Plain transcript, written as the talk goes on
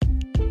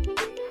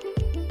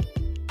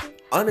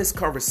Honest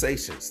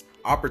conversations,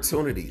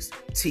 opportunities,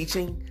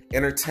 teaching,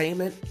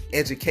 entertainment,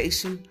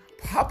 education,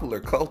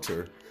 popular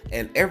culture,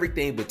 and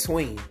everything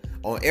between.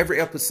 On every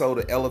episode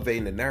of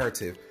Elevating the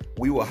Narrative,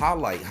 we will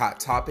highlight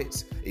hot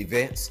topics,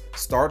 events,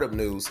 startup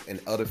news,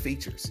 and other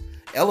features.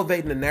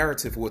 Elevating the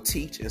Narrative will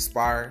teach,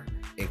 inspire,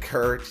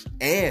 encourage,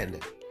 and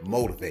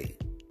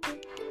motivate.